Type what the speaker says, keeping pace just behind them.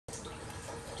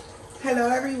Hello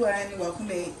everyone, welcome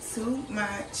back to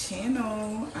my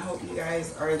channel. I hope you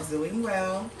guys are doing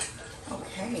well.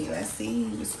 Okay, let's see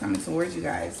who's coming towards you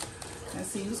guys. Let's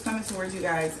see who's coming towards you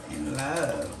guys in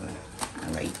love.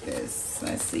 I like this.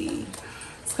 Let's see.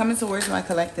 It's coming towards my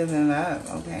collective in love.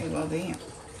 Okay, well damn.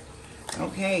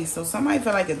 Okay, so somebody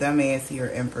feel like a dumbass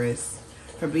here, Empress.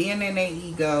 For being in their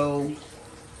ego.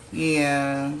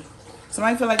 Yeah.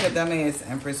 Somebody feel like a dumbass,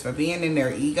 Empress, for being in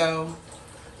their ego.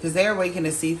 Because they're waking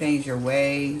to see things your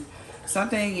way.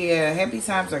 Something, yeah, happy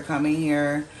times are coming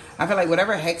here. I feel like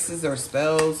whatever hexes or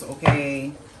spells,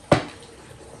 okay,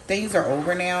 things are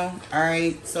over now, all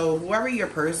right? So whoever your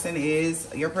person is,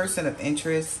 your person of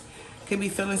interest, could be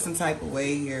feeling some type of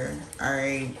way here, all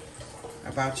right,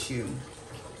 about you.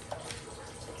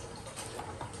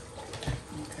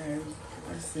 Okay,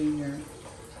 let's see here.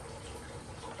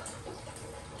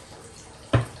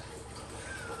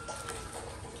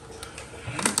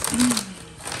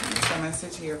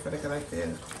 Message here for the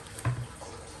collective.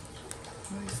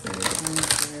 What is the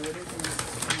message here? What is the message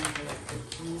for the collective?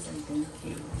 Please and thank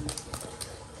you.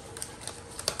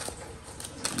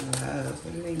 Love.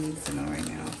 What do they need to know right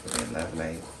now for their love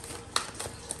life?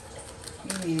 What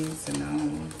do they need to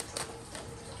know?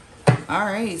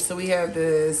 Alright, so we have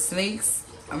the snakes,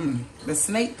 the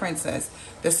snake princess,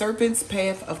 the serpent's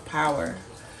path of power.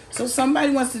 So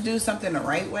somebody wants to do something the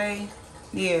right way.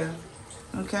 Yeah.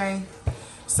 Okay.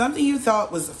 Something you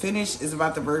thought was finished is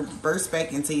about to burst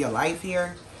back into your life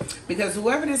here. Because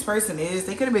whoever this person is,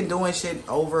 they could have been doing shit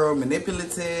over or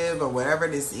manipulative or whatever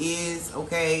this is,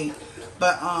 okay?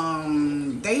 But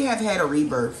they have had a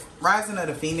rebirth. Rising of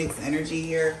the Phoenix energy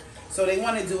here. So they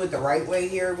want to do it the right way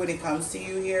here when it comes to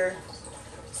you here.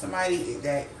 Somebody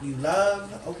that you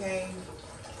love, okay?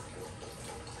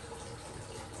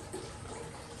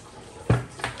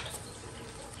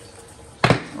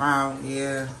 Wow,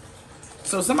 yeah.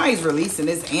 So somebody's releasing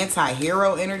this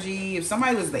anti-hero energy. If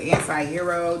somebody was the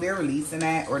anti-hero, they're releasing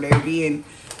that, or they're being,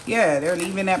 yeah, they're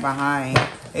leaving that behind.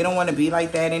 They don't want to be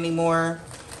like that anymore.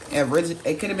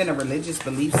 It could have been a religious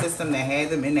belief system that had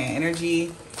them in that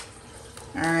energy.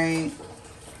 All right.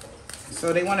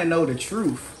 So they want to know the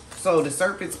truth. So the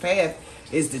serpent's path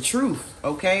is the truth,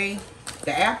 okay?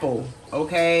 The apple,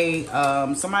 okay?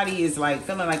 Somebody is like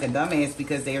feeling like a dumbass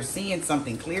because they're seeing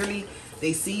something clearly.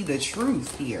 They see the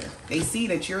truth here. They see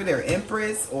that you're their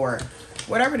empress or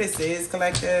whatever this is,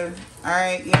 collective. All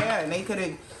right, yeah, and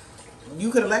you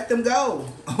could have let them go,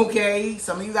 okay?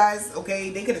 Some of you guys,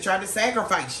 okay, they could have tried to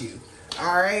sacrifice you,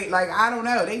 all right? Like, I don't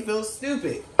know. They feel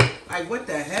stupid. Like, what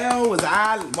the hell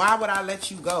why would I let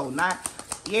you go? Not,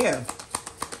 yeah.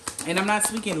 And I'm not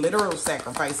speaking literal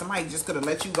sacrifice. Somebody just could have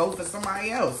let you go for somebody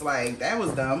else. Like, that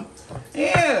was dumb.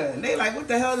 Yeah, and they like, what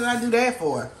the hell did I do that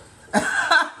for?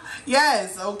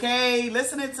 Yes, okay,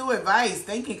 listening to advice,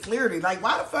 thinking clearly. Like,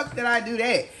 why the fuck did I do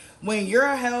that? When you're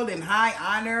held in high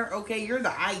honor, okay, you're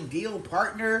the ideal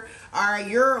partner. All right,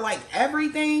 you're like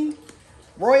everything,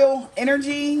 royal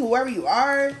energy, whoever you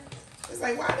are. It's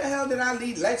like, why the hell did I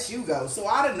let you go? So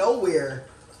out of nowhere,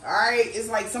 all right, it's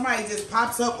like somebody just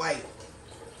pops up like,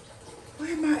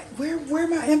 where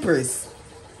my empress?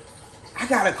 I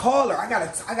gotta call her. I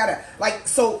gotta, like,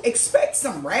 so expect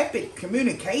some rapid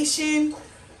communication.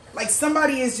 Like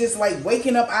somebody is just like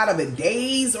waking up out of a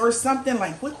daze or something.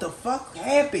 Like, what the fuck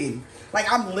happened?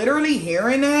 Like, I'm literally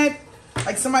hearing that.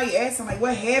 Like somebody asking, like,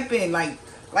 what happened?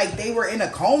 Like they were in a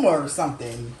coma or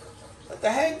something. What the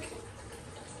heck?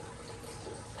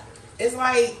 It's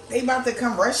like they about to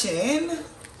come rushing in.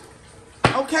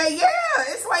 Okay, yeah.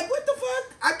 It's like, what the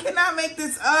fuck? I cannot make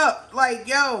this up. Like,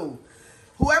 yo,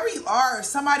 whoever you are,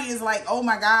 somebody is like, oh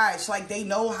my gosh. Like, they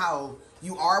know how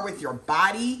you are with your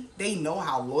body. They know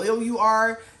how loyal you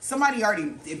are. Somebody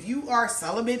already, if you are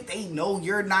celibate, they know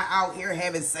you're not out here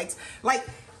having sex. Like,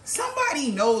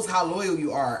 somebody knows how loyal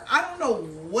you are. I don't know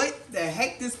what the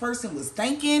heck this person was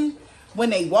thinking when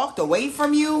they walked away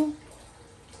from you.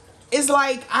 It's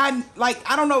like, I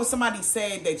don't know if somebody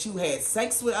said that you had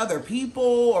sex with other people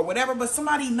or whatever, but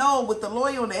somebody know with the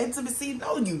loyal and the intimacy.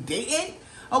 No, you didn't.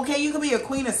 Okay, you could be a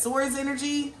Queen of Swords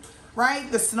energy,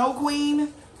 right? The Snow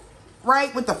Queen,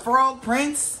 right? With the Frog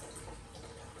Prince.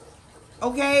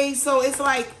 Okay, so it's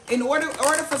like, in order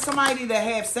for somebody to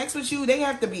have sex with you, they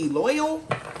have to be loyal.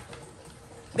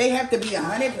 They have to be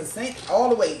 100% all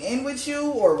the way in with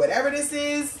you or whatever this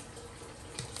is.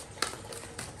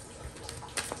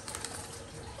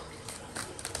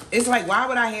 It's like, why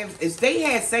would I have, if they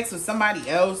had sex with somebody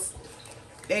else,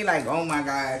 they like, oh my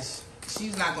gosh,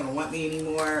 she's not going to want me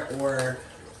anymore, or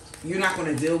you're not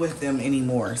going to deal with them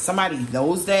anymore. Somebody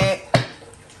knows that.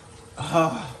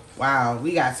 Oh, wow.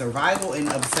 We got survival and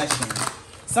obsession.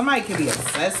 Somebody could be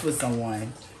obsessed with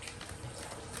someone.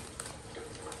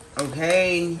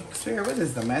 Okay. Spirit, what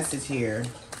is the message here?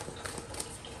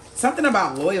 Something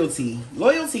about loyalty.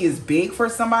 Loyalty is big for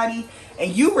somebody.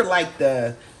 And you were like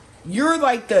you're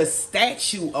like the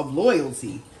statue of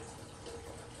loyalty.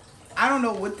 I don't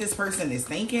know what this person is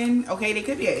thinking. Okay, they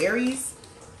could be an Aries.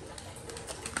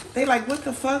 They like, what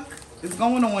the fuck is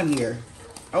going on here?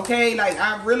 Okay, like,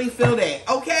 I really feel that.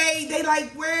 Okay, they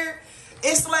like, where?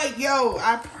 It's like, yo,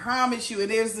 I promise you, and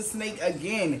there's the snake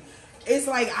again. It's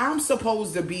like, I'm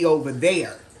supposed to be over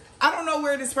there. I don't know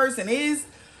where this person is,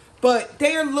 but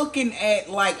they're looking at,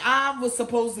 like, I was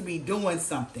supposed to be doing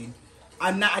something.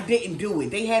 I didn't do it.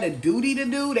 They had a duty to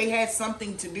do. They had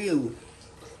something to do.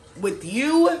 With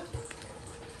you,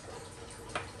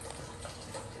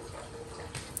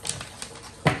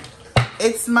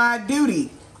 it's my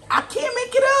duty. I can't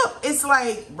make it up. It's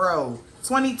like, bro,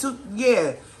 22,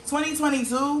 yeah,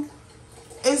 2022.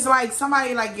 It's like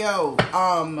somebody like, yo,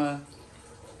 I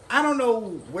don't know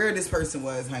where this person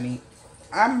was, honey.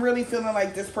 I'm really feeling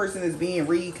like this person is being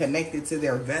reconnected to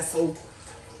their vessel.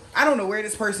 I don't know where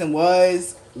this person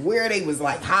was, where they was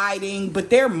like hiding, but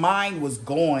their mind was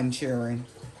gone, Sharon.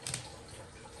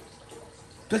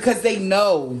 Because they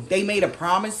know they made a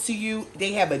promise to you.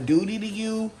 They have a duty to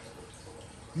you.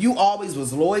 You always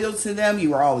was loyal to them.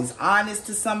 You were always honest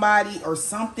to somebody or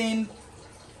something.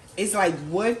 It's like,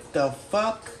 what the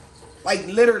fuck? Like,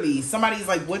 literally, somebody's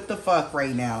like, what the fuck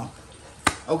right now?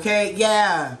 Okay,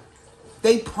 yeah.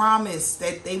 They promised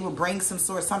that they would bring some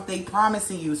sort of something. They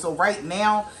promising you. So right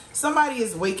now, somebody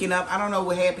is waking up. I don't know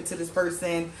what happened to this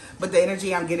person, but the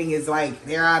energy I'm getting is like,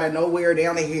 they're out of nowhere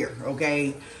down to here,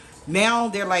 okay? Now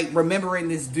they're like remembering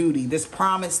this duty, this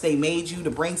promise they made you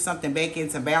to bring something back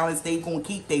into balance. They gonna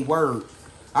keep their word.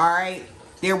 All right,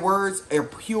 their words are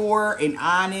pure and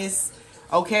honest.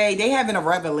 Okay, they having a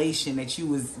revelation that you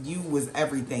was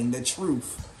everything, the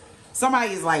truth.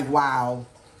 Somebody is like, wow,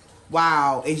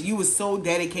 and you was so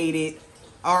dedicated.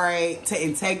 All right, to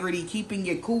integrity, keeping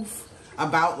your coof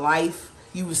about life.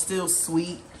 You was still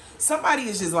sweet. Somebody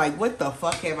is just like, what the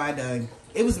fuck have I done?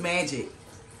 It was magic.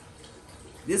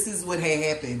 This is what had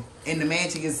happened. And the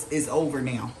magic is over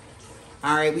now.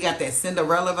 Alright, we got that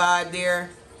Cinderella vibe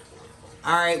there.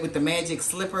 Alright, with the magic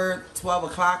slipper, 12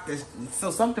 o'clock.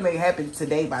 So something may happen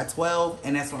today by 12.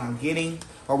 And that's what I'm getting.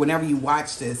 Or whenever you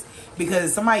watch this.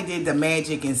 Because somebody did the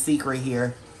magic in secret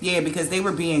here. Yeah, because they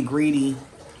were being greedy.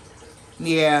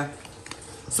 Yeah.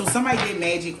 So somebody did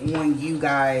magic on you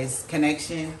guys'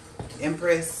 connection.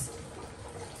 Empress.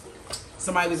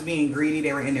 Somebody was being greedy.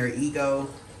 They were in their ego.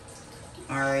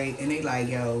 Alright, and they like,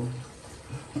 yo,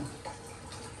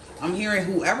 I'm hearing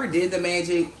whoever did the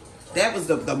magic, that was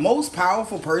the most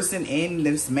powerful person in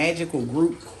this magical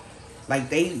group.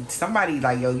 Like, somebody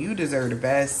like, yo, you deserve the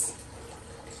best.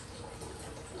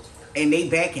 And they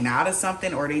backing out of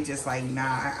something, or they just like,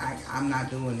 nah, I'm not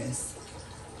doing this.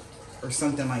 Or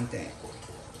something like that.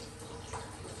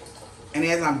 And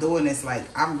as I'm doing this, like,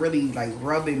 I'm really like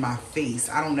rubbing my face.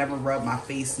 I don't ever rub my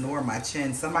face nor my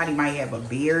chin. Somebody might have a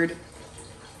beard.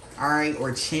 Alright,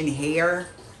 or chin hair.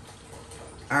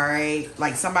 Alright,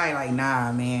 like somebody like,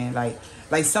 nah, man,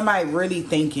 like somebody really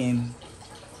thinking,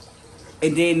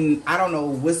 and then I don't know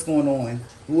what's going on,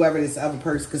 whoever this other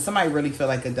person, because somebody really feel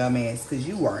like a dumbass, because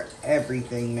you are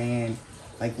everything, man.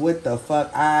 Like, what the fuck?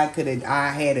 I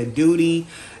had a duty.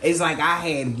 It's like I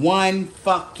had one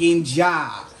fucking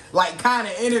job, like, kind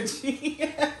of energy.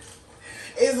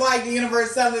 It's like the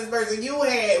universe telling this person, you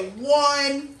had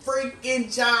one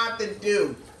freaking job to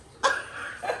do.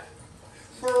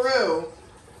 For real.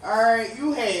 Alright,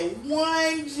 you had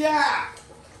one job.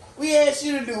 We asked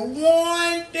you to do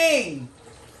one thing.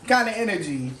 Kind of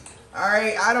energy.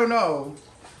 Alright, I don't know.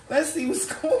 Let's see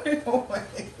what's going on.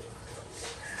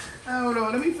 I don't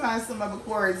know. Let me find some other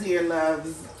chords here,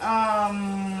 loves. Okay,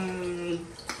 I'm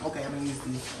gonna use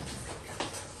these.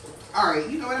 Alright,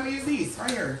 you know what? I'm gonna use these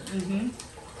right here. Let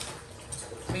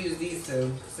me use these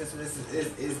two, since this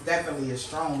is definitely a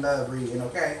strong love reading,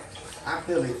 okay? I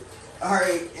feel it.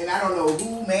 Alright, and I don't know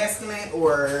who masculine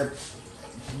or,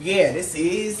 yeah, this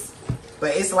is,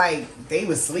 but it's like they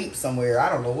was asleep somewhere. I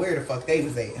don't know where the fuck they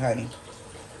was at, honey.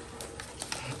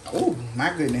 Oh,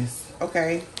 my goodness.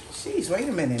 Okay. Jeez, wait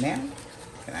a minute now.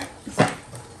 Can I?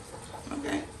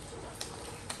 Okay.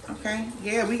 Okay.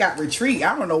 Yeah, we got retreat.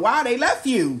 I don't know why they left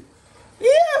you.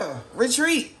 Yeah,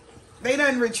 retreat. They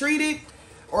done retreated.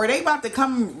 Or they about to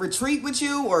come retreat with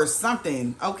you or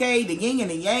something. Okay, the yin and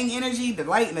the yang energy, the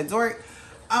light and the dark.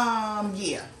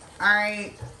 Yeah.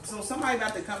 Alright. So somebody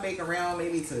about to come back around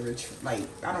maybe to retreat. Like,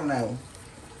 I don't know.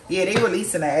 Yeah, they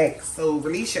releasing the ex. So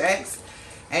release your ex.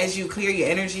 as you clear your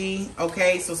energy,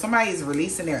 okay? So somebody is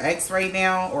releasing their ex right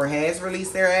now, or has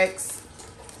released their ex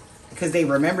because they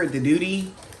remembered the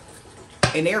duty.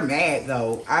 And they're mad,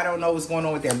 though. I don't know what's going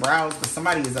on with their brows, but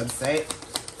somebody is upset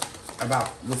about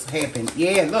what's happened.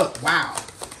 Yeah, look. Wow.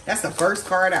 That's the first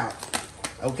card out.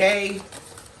 Okay?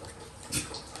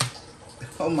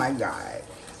 Oh, my God.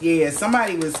 Yeah,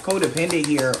 somebody was codependent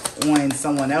here on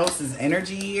someone else's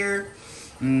energy here.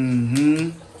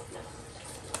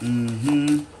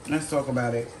 Let's talk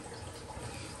about it.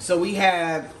 So we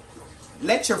have,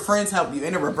 let your friends help you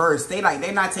in the reverse.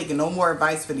 They're not taking no more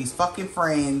advice for these fucking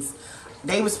friends.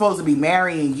 They were supposed to be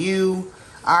marrying you.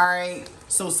 Alright.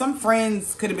 So some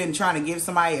friends could have been trying to give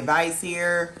somebody advice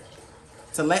here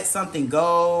to let something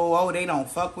go. Oh, they don't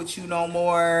fuck with you no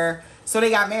more. So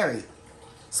they got married.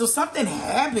 So something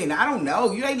happened. I don't know.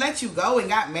 They let you go and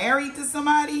got married to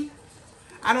somebody?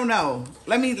 I don't know.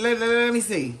 Let me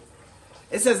see.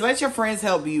 It says, let your friends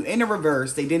help you. In the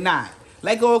reverse, they did not.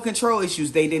 Let go of control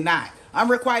issues. They did not.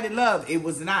 Unrequited love. It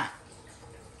was not.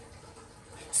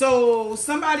 So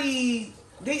somebody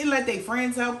didn't let their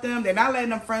friends help them. They're not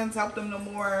letting them friends help them no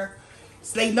more.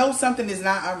 So they know something is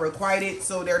not unrequited.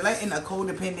 So they're letting a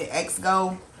codependent ex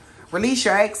go. Release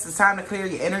your ex. It's time to clear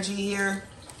your energy here.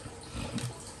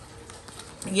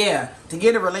 Yeah, to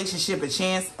get a relationship a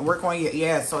chance, work on your,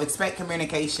 yeah, so expect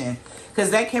communication. Because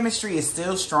that chemistry is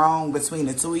still strong between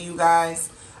the two of you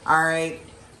guys. All right.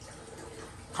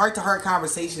 Heart-to-heart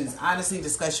conversations. Honestly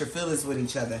discuss your feelings with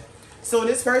each other. So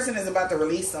this person is about to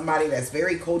release somebody that's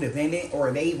very codependent,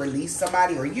 or they released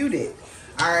somebody, or you did.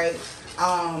 All right.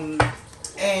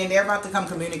 And they're about to come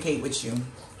communicate with you.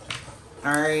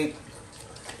 All right.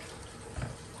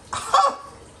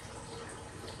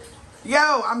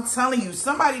 Yo, I'm telling you,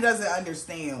 somebody doesn't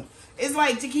understand. It's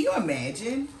like, can you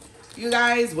imagine you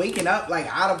guys waking up like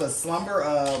out of a slumber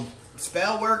of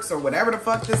spell works or whatever the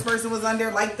fuck this person was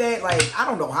under like that? Like, I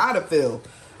don't know how to feel.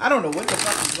 I don't know what the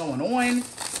fuck is going on.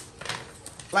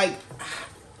 Like,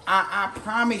 I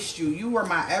promised you, you were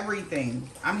my everything.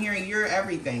 I'm hearing you're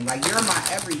everything. Like, you're my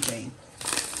everything.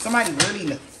 Somebody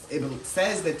really, it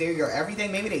says that they're your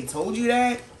everything. Maybe they told you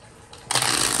that.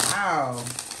 Wow.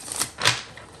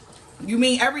 You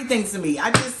mean everything to me. I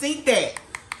just think that.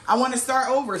 I want to start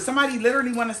over. Somebody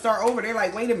literally want to start over. They're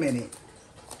like, wait a minute.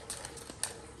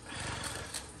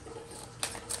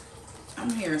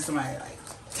 I'm hearing somebody like,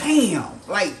 damn.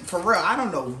 Like, for real. I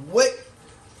don't know what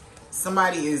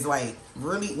somebody is like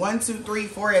really. 1, 2, 3,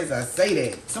 4 as I say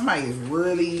that. Somebody is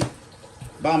really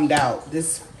bummed out.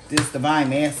 This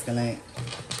divine masculine.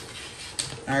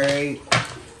 Alright.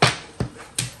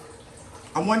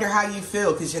 I wonder how you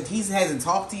feel, because he hasn't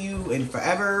talked to you in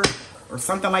forever or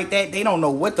something like that. They don't know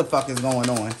what the fuck is going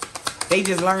on. They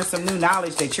just learned some new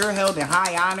knowledge that you're held in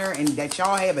high honor and that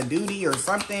y'all have a duty or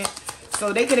something.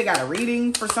 So they could have got a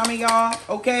reading for some of y'all.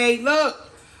 Okay, look.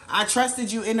 I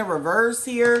trusted you in the reverse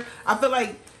here. I feel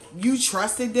like you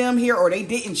trusted them here, or they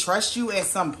didn't trust you at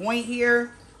some point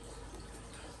here.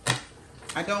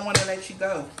 I don't want to let you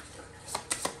go.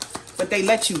 But they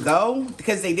let you go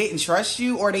because they didn't trust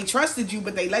you, or they trusted you,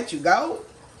 but they let you go.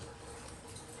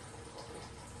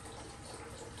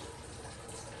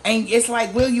 And it's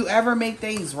like, will you ever make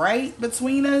things right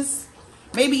between us?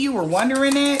 Maybe you were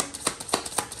wondering it.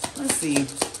 Let's see.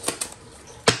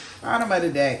 Bottom of the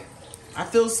deck. I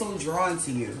feel so drawn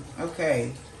to you.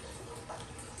 Okay.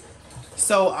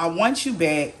 So I want you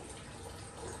back.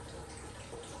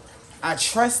 I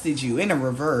trusted you in the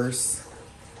reverse.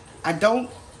 I don't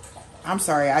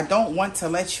want to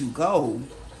let you go.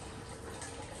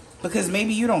 Because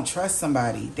maybe you don't trust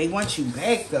somebody. They want you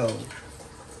back though.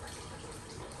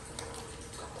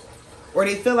 Or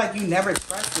they feel like you never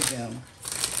trusted them.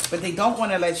 But they don't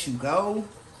want to let you go.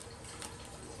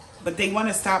 But they want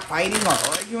to stop fighting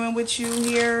or arguing with you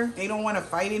here. They don't want to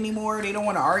fight anymore. They don't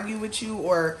want to argue with you.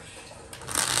 Or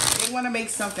they want to make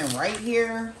something right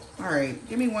here. Alright,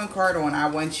 give me one card on I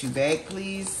want you back,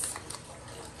 please.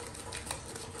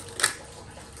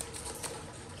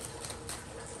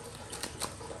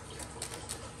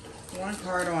 One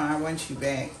card on I want you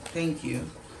back. Thank you.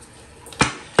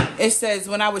 It says,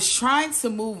 when I was trying to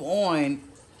move on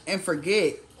and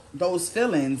forget those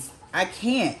feelings, I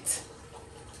can't.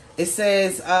 It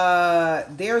says,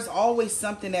 there's always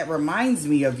something that reminds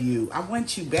me of you. I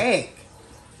want you back.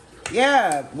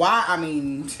 Yeah. Why? I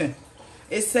mean,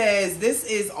 it says, this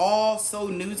is all so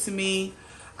new to me.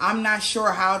 I'm not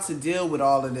sure how to deal with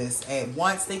all of this at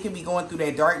once. They could be going through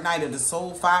that dark night of the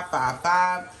soul.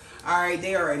 555. All right.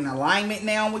 They are in alignment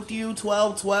now with you.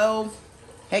 1212.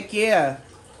 Heck yeah.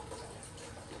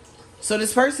 So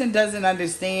this person doesn't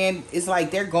understand. It's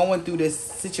like they're going through this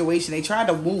situation. They try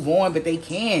to move on, but they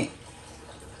can't.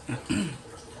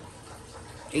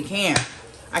 They can't.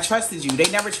 I trusted you. They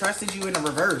never trusted you in the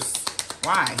reverse.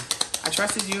 Why? I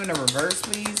trusted you in the reverse,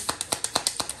 please.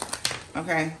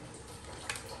 Okay.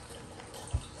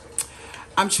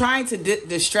 I'm trying to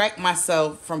distract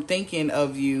myself from thinking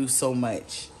of you so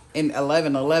much in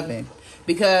 1111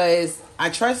 because I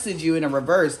trusted you in the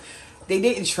reverse. They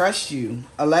didn't trust you.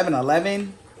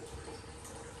 1111.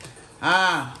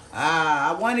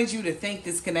 I wanted you to think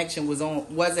this connection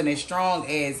wasn't as strong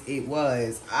as it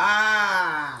was.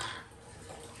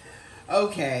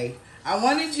 Okay. I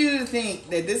wanted you to think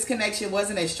that this connection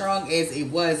wasn't as strong as it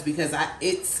was because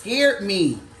it scared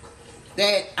me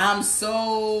that I'm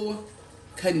so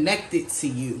connected to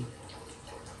you.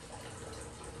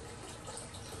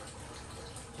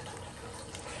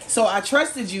 So I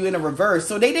trusted you in a reverse.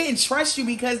 So they didn't trust you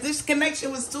because this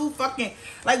connection was too fucking...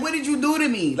 Like, what did you do to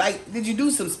me? Like, did you do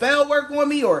some spell work on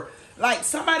me? Or, like,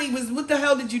 somebody was... What the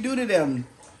hell did you do to them?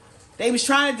 They was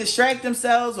trying to distract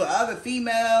themselves with other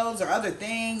females or other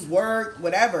things, work,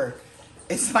 whatever.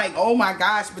 It's like, oh my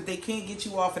gosh, but they can't get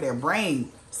you off of their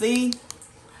brain. See?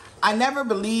 I never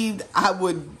believed I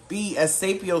would be a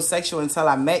sapiosexual until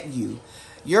I met you.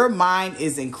 Your mind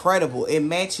is incredible. It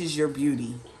matches your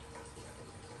beauty.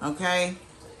 Okay?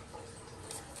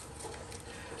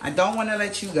 I don't want to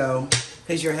let you go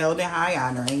because you're held in high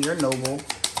honor and you're noble.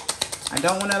 I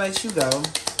don't want to let you go.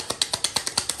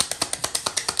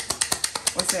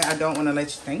 What's that? I don't want to let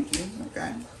you... Thank you.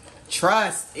 Okay.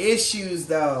 Trust issues,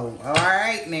 though. All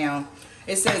right, now.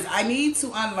 It says, I need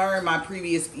to unlearn my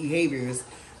previous behaviors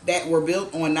that were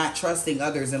built on not trusting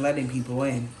others and letting people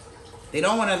in. They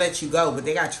don't want to let you go, but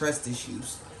they got trust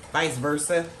issues. Vice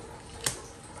versa.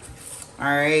 All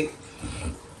right.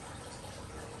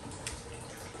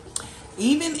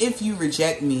 Even if you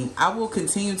reject me, I will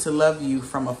continue to love you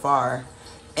from afar.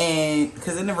 And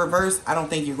because in the reverse, I don't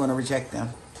think you're going to reject them.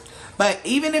 But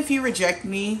even if you reject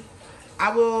me,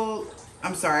 I will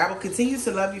continue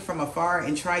to love you from afar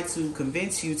and try to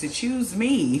convince you to choose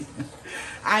me.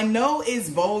 I know it's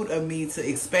bold of me to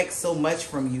expect so much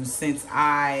from you since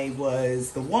I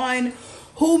was the one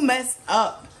who messed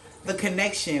up the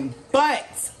connection,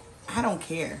 but I don't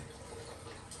care.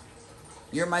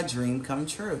 You're my dream come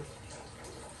true.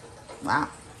 Wow.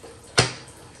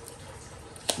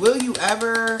 Will you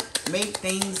ever make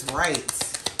things right?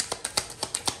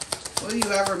 Will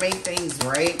you ever make things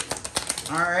right?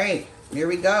 All right. Here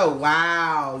we go.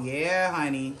 Wow. Yeah,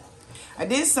 honey. I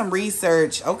did some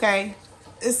research. Okay.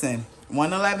 Listen.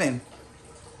 111.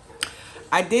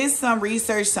 I did some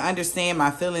research to understand my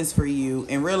feelings for you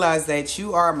and realize that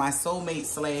you are my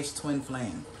soulmate / twin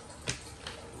flame.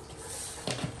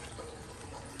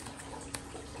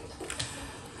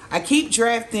 I keep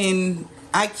drafting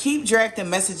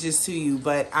messages to you,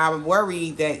 but I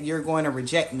worry that you're going to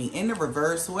reject me. In the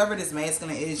reverse, whoever this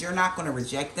masculine is, you're not going to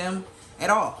reject them at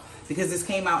all because this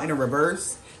came out in the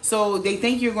reverse. So they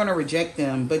think you're going to reject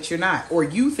them, but you're not. Or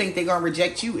you think they're going to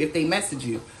reject you if they message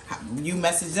you. You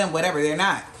message them, whatever, they're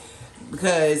not.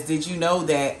 Because did you know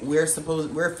that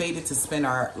we're fated to spend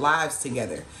our lives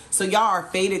together? So y'all are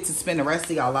fated to spend the rest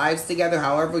of y'all lives together,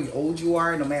 however old you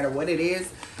are, no matter what it is.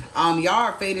 Y'all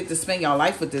are fated to spend your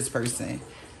life with this person.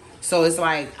 So it's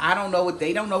like,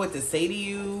 they don't know what to say to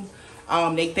you.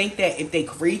 They think that if they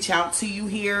reach out to you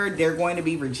here, they're going to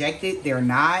be rejected. They're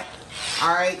not.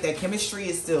 All right, that chemistry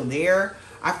is still there.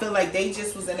 I feel like they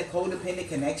just was in a codependent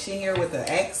connection here with an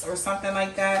ex or something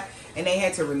like that. And they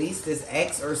had to release this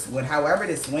ex or however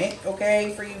this went,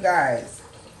 okay, for you guys.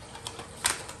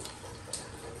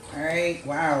 All right,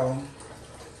 wow.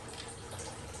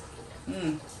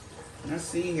 Let's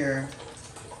see here.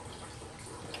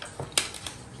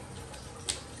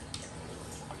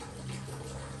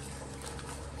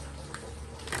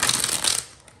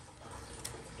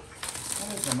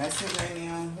 What is the message right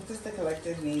now? What does the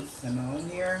collective need to know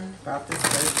here about this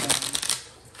person?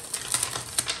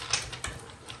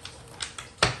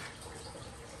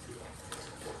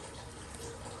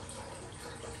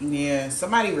 Yeah,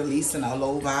 somebody releasing a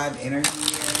low vibe energy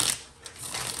here.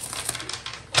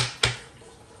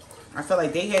 I feel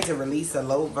like they had to release a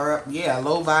low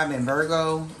vibe in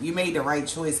Virgo. You made the right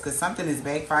choice because something is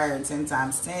backfiring 10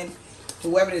 times 10.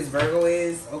 Whoever this Virgo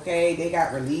is, okay, they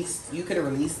got released. You could have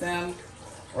released them,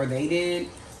 or they did.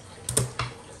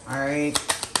 All right.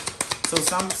 So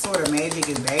some sort of magic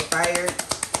is backfired.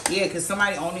 Yeah, because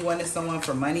somebody only wanted someone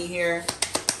for money here.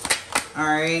 All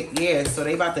right. Yeah, so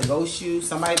they about to ghost you.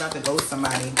 Somebody about to ghost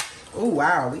somebody. Oh,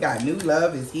 wow. We got new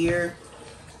love is here.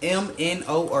 M, N,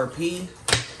 O, or P.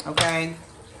 Okay.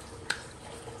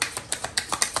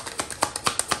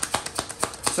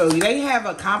 So they have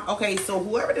a okay, so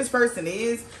whoever this person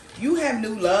is, you have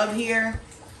new love here.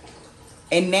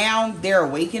 And now they're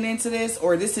awakening to this,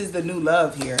 or this is the new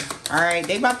love here. All right,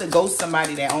 they about to ghost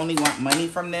somebody that only want money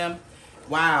from them.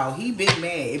 Wow, he big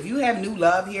mad. If you have new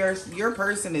love here, your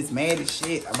person is mad as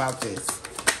shit about this.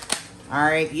 All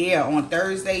right, yeah, on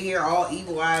Thursday here, all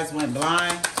evil eyes went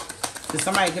blind. Because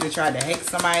somebody could have tried to hex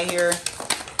somebody here.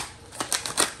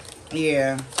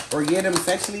 Yeah, or get them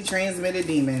sexually transmitted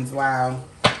demons. Wow.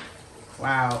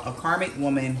 Wow, a karmic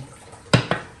woman.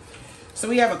 So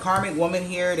we have a karmic woman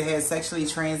here that has sexually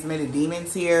transmitted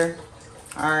demons here.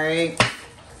 All right.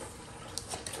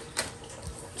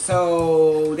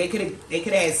 So they could have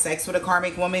had sex with a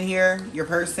karmic woman here, your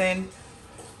person.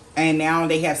 And now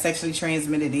they have sexually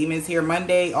transmitted demons here.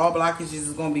 Monday, all blockages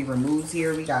is going to be removed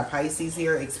here. We got Pisces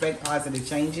here. Expect positive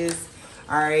changes.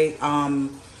 All right.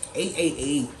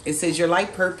 888. It says your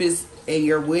life purpose and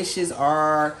your wishes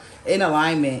are in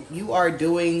alignment. You are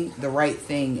doing the right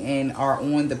thing and are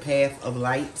on the path of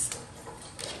light.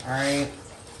 All right.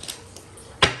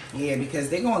 Yeah, because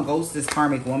they're going to ghost this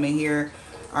karmic woman here.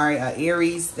 All right.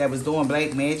 Aries that was doing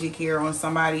black magic here on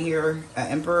somebody here.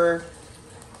 Emperor.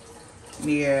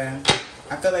 Yeah.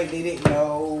 I feel like they didn't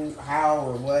know how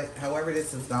or what. However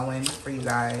this is going for you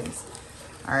guys.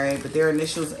 All right. But their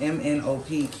initials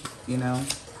MNOP, you know.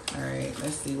 All right.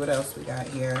 Let's see what else we got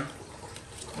here.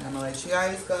 And I'm going to let you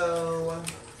guys go.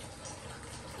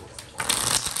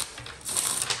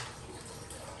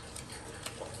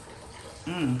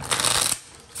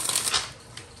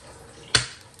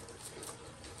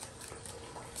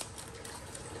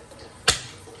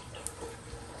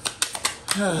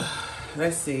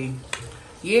 Let's see.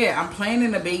 Yeah, I'm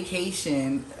planning a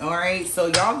vacation. All right. So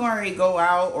y'all going to go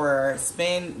out or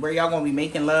spend where y'all going to be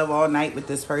making love all night with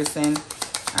this person.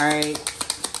 All right.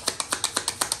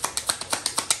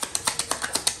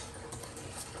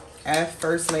 F,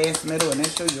 first, last, middle,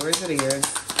 initial, yours or theirs.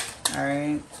 All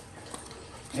right.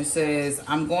 It says,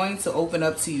 I'm going to open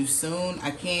up to you soon.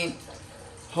 I can't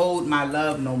hold my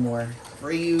love no more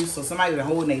for you. So somebody been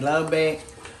holding their love back.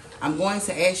 I'm going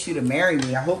to ask you to marry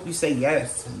me. I hope you say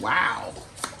yes. Wow.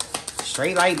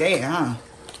 Straight like that, huh?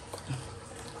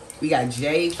 We got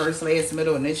J, first, last,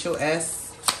 middle, initial.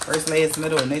 S, first, last,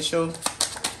 middle, initial.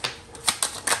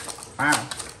 Wow.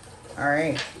 All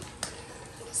right.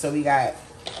 So we got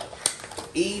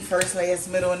E, first, last,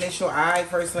 middle, initial. I,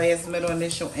 first, last, middle,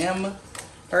 initial. M,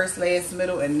 first, last,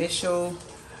 middle, initial.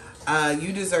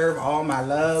 You deserve all my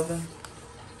love.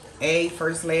 A,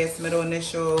 first, last, middle,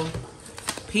 initial.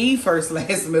 P, first,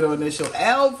 last, middle, initial.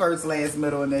 L, first, last,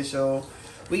 middle, initial.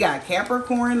 We got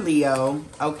Capricorn, Leo.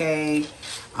 Okay.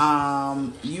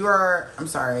 You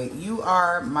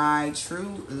are my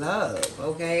true love.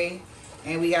 Okay.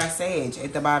 And we got Sage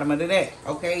at the bottom of the deck.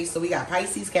 Okay. So we got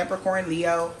Pisces, Capricorn,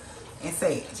 Leo, and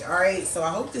Sage. All right. So I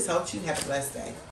hope this helps you. Have a blessed day.